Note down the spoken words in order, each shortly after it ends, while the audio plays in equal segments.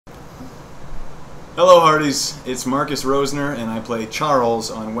Hello Hearties, it's Marcus Rosner and I play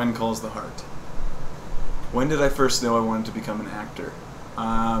Charles on When Calls the Heart. When did I first know I wanted to become an actor?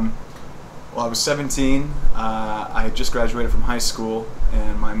 Well, I was 17, I had just graduated from high school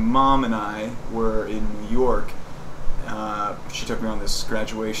and my mom and I were in New York. She took me on this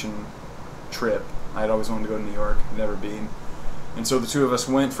graduation trip. I had always wanted to go to New York, never been. And so the two of us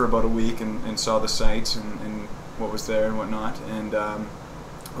went for about a week and saw the sights and what was there and whatnot. And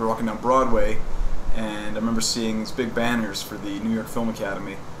we were walking down Broadway, and I remember seeing these big banners for the New York Film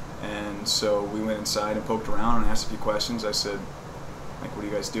Academy. And so we went inside and poked around and asked a few questions. I said, like, what do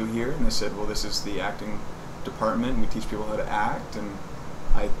you guys do here? And they said, well, this is the acting department, and we teach people how to act. And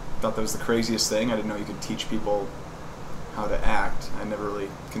I thought that was the craziest thing. I didn't know you could teach people how to act. I never really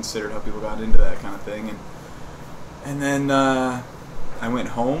considered how people got into that kind of thing. And then I went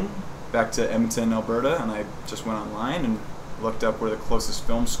home, back to Edmonton, Alberta, and I just went online and looked up where the closest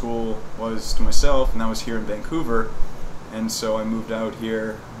film school was to myself, and that was here in Vancouver. And so I moved out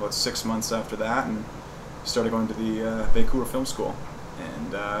here about 6 months after that and started going to the Vancouver Film School.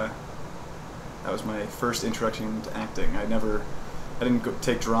 And that was my first introduction to acting. I didn't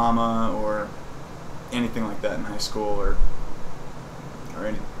take drama or anything like that in high school, or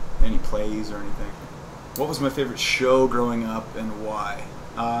any plays or anything. What was my favorite show growing up and why?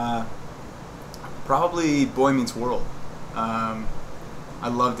 Probably Boy Meets World. I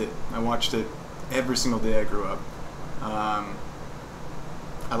loved it. I watched it every single day I grew up.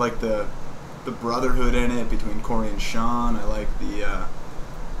 I liked the brotherhood in it between Corey and Sean. I liked the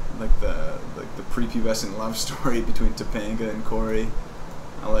prepubescent love story between Topanga and Corey.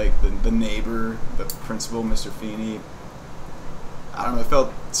 I liked the neighbor, the principal, Mr. Feeney. I don't know, it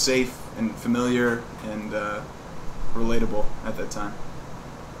felt safe and familiar and relatable at that time.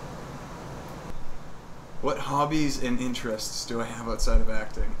 What hobbies and interests do I have outside of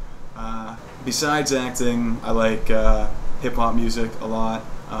acting? Besides acting, I like hip-hop music a lot,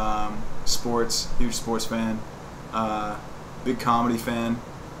 sports, huge sports fan, big comedy fan,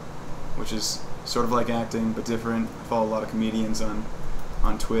 which is sort of like acting but different. I follow a lot of comedians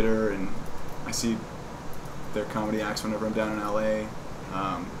on Twitter, and I see their comedy acts whenever I'm down in LA.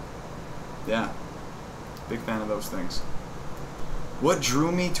 Yeah, big fan of those things. What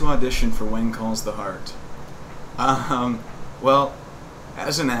drew me to audition for When Calls the Heart? Well,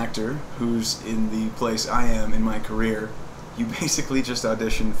 as an actor who's in the place I am in my career, you basically just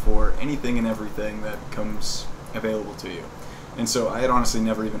audition for anything and everything that comes available to you. And so I had honestly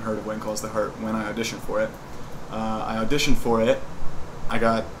never even heard of When Calls the Heart when I auditioned for it. I auditioned for it, I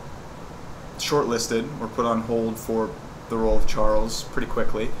got shortlisted or put on hold for the role of Charles pretty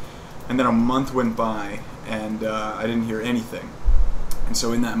quickly, and then a month went by and I didn't hear anything. And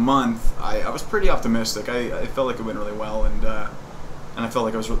so in that month, I was pretty optimistic. I felt like it went really well, and I felt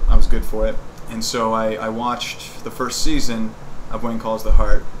like I was good for it. And so I watched the first season of When Calls the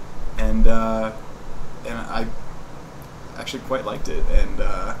Heart, and I actually quite liked it. And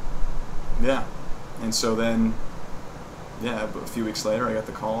yeah, and so then a few weeks later, I got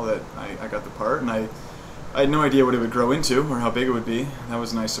the call that I got the part, and I had no idea what it would grow into or how big it would be. That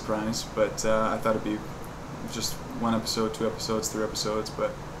was a nice surprise, but I thought it'd be just 1 episode, 2 episodes, 3 episodes,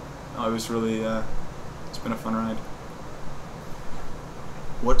 but no, it was really, it's been a fun ride.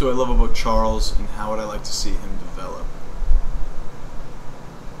 What do I love about Charles, and how would I like to see him develop?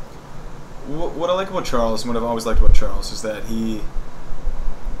 What I like about Charles, and what I've always liked about Charles, is that he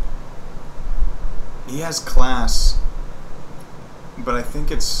has class, but I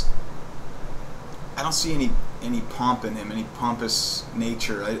think I don't see any pomp in him, any pompous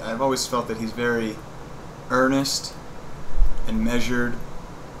nature. I've always felt that he's very earnest and measured,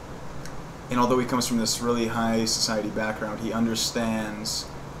 and although he comes from this really high society background, he understands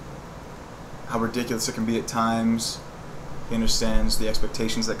how ridiculous it can be at times. He understands the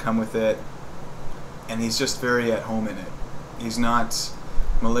expectations that come with it, and he's just very at home in it. He's not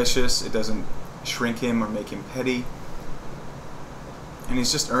malicious, it doesn't shrink him or make him petty, and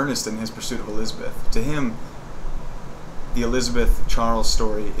he's just earnest in his pursuit of Elizabeth. To him, the Elizabeth Charles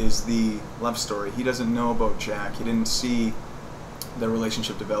story is the love story. He doesn't know about Jack. He didn't see their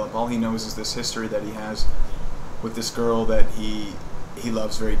relationship develop. All he knows is this history that he has with this girl that he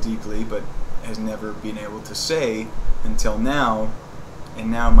loves very deeply, but has never been able to say until now,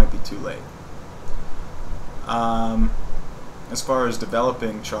 and now might be too late. As far as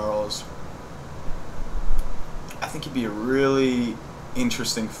developing Charles, I think he'd be a really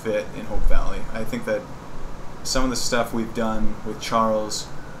interesting fit in Hope Valley. I think that some of the stuff we've done with Charles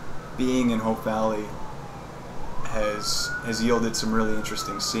being in Hope Valley has yielded some really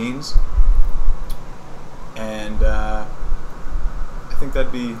interesting scenes, and I think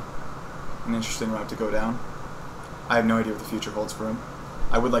that'd be an interesting route to go down. I have no idea what the future holds for him.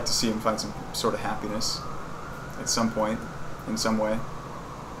 I would like to see him find some sort of happiness at some point, in some way.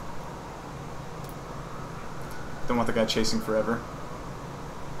 Don't want the guy chasing forever.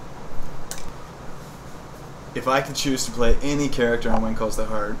 If I could choose to play any character on When Calls the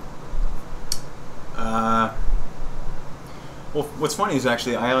Heart, well, what's funny is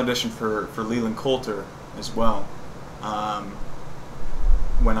actually I auditioned for Leland Coulter as well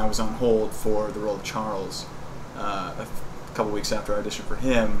when I was on hold for the role of Charles. A couple weeks after I auditioned for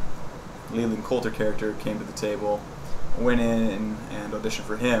him, Leland Coulter character came to the table, went in and auditioned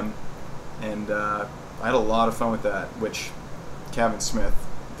for him, and I had a lot of fun with that, which Kevin Smith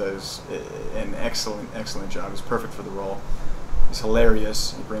does an excellent job. He's perfect for the role. He's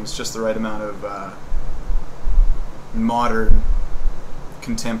hilarious. He brings just the right amount of modern,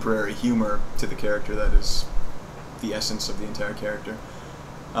 contemporary humor to the character that is the essence of the entire character.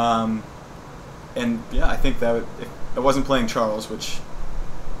 And yeah, I think that if I wasn't playing Charles, which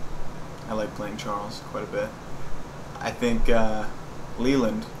I like playing Charles quite a bit, I think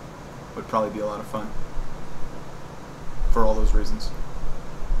Leland would probably be a lot of fun for all those reasons.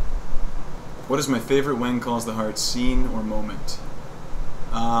 What is my favorite When Calls the Heart scene or moment?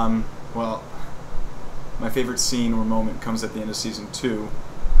 Well, my favorite scene or moment comes at the end of Season 2,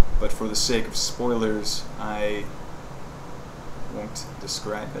 but for the sake of spoilers, I won't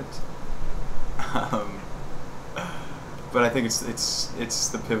describe it. But I think it's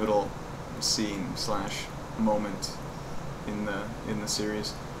the pivotal scene / moment in the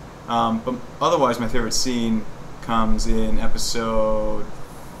series. But otherwise, my favorite scene comes in episode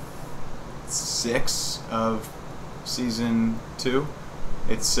 6 of Season 2.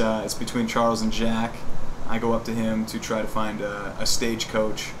 It's between Charles and Jack. I go up to him to try to find a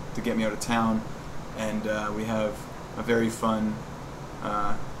stagecoach to get me out of town, and we have a very fun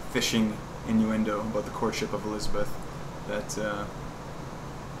fishing innuendo about the courtship of Elizabeth that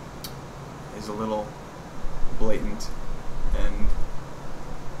is a little blatant and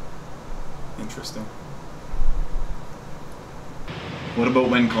interesting. What about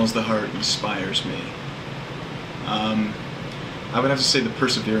When Calls the Heart inspires me? I would have to say the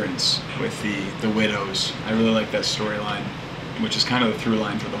perseverance with the widows. I really like that storyline, which is kind of the through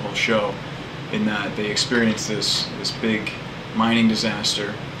line for the whole show, in that they experienced this big mining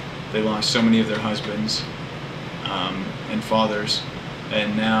disaster. They lost so many of their husbands and fathers,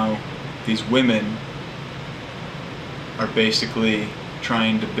 and now these women are basically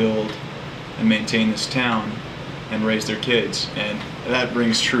trying to build and maintain this town and raise their kids. And that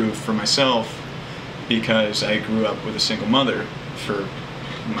rings true for myself because I grew up with a single mother for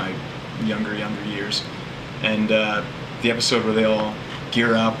my younger years. And the episode where they all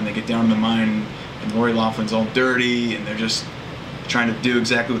gear up and they get down in the mine and Lori Laughlin's all dirty and they're just trying to do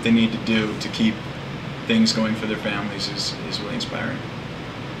exactly what they need to do to keep things going for their families is really inspiring.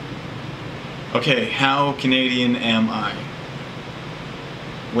 Okay, how Canadian am I?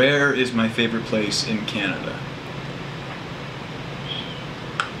 Where is my favorite place in Canada?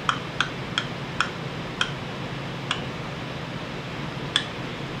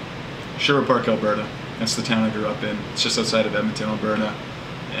 Sherwood Park, Alberta. That's the town I grew up in. It's just outside of Edmonton, Alberta.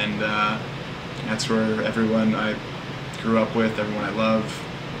 And that's where everyone I grew up with, everyone I love,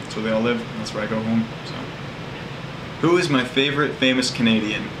 that's where they all live. That's where I go home. So, who is my favorite famous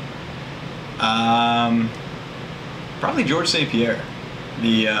Canadian? Probably George St. Pierre,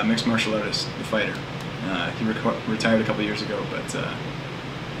 the mixed martial artist, the fighter. He retired a couple years ago, but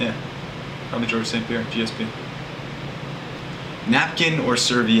yeah, probably George St. Pierre, GSP. Napkin or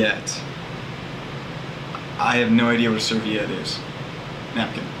serviette? I have no idea what a serviette is.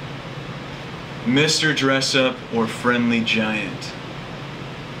 Napkin. Mr. Dress-Up or Friendly Giant?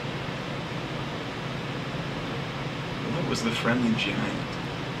 What was the Friendly Giant?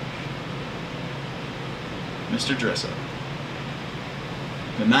 Mr. Dress-Up.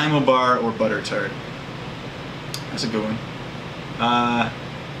 Nanaimo bar or butter tart? That's a good one.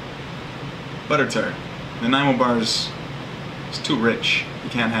 Butter tart. Nanaimo bar is too rich.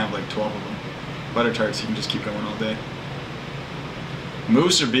 You can't have like 12 of them. Butter tarts, you can just keep going all day.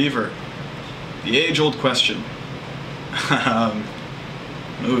 Moose or beaver? The age-old question.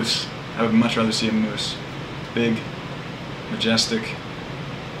 Moose. I would much rather see a moose. Big, majestic,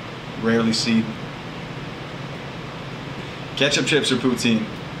 rarely seen. Ketchup chips or poutine?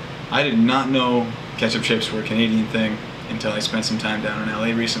 I did not know ketchup chips were a Canadian thing until I spent some time down in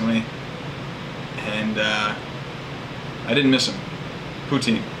LA recently. And I didn't miss them.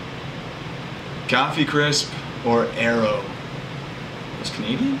 Poutine. Coffee Crisp or Arrow? Was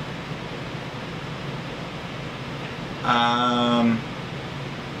Canadian?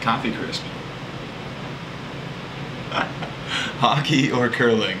 Coffee Crisp. Hockey or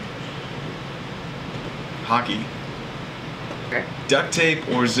curling? Hockey. Okay. Duct tape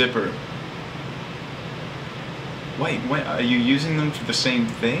or zipper? Wait, are you using them for the same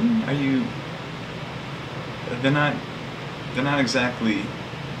thing? Are you... They're not exactly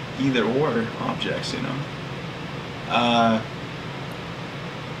either or objects, you know?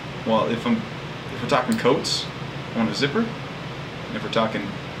 Well, if we're talking coats, I want a zipper. And if we're talking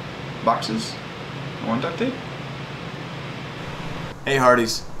boxes, I want duct tape. Hey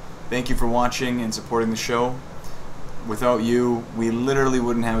Hearties, thank you for watching and supporting the show. Without you, we literally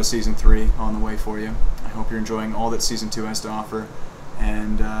wouldn't have a Season 3 on the way for you. I hope you're enjoying all that Season 2 has to offer,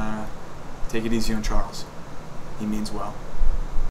 and take it easy on Charles. He means well.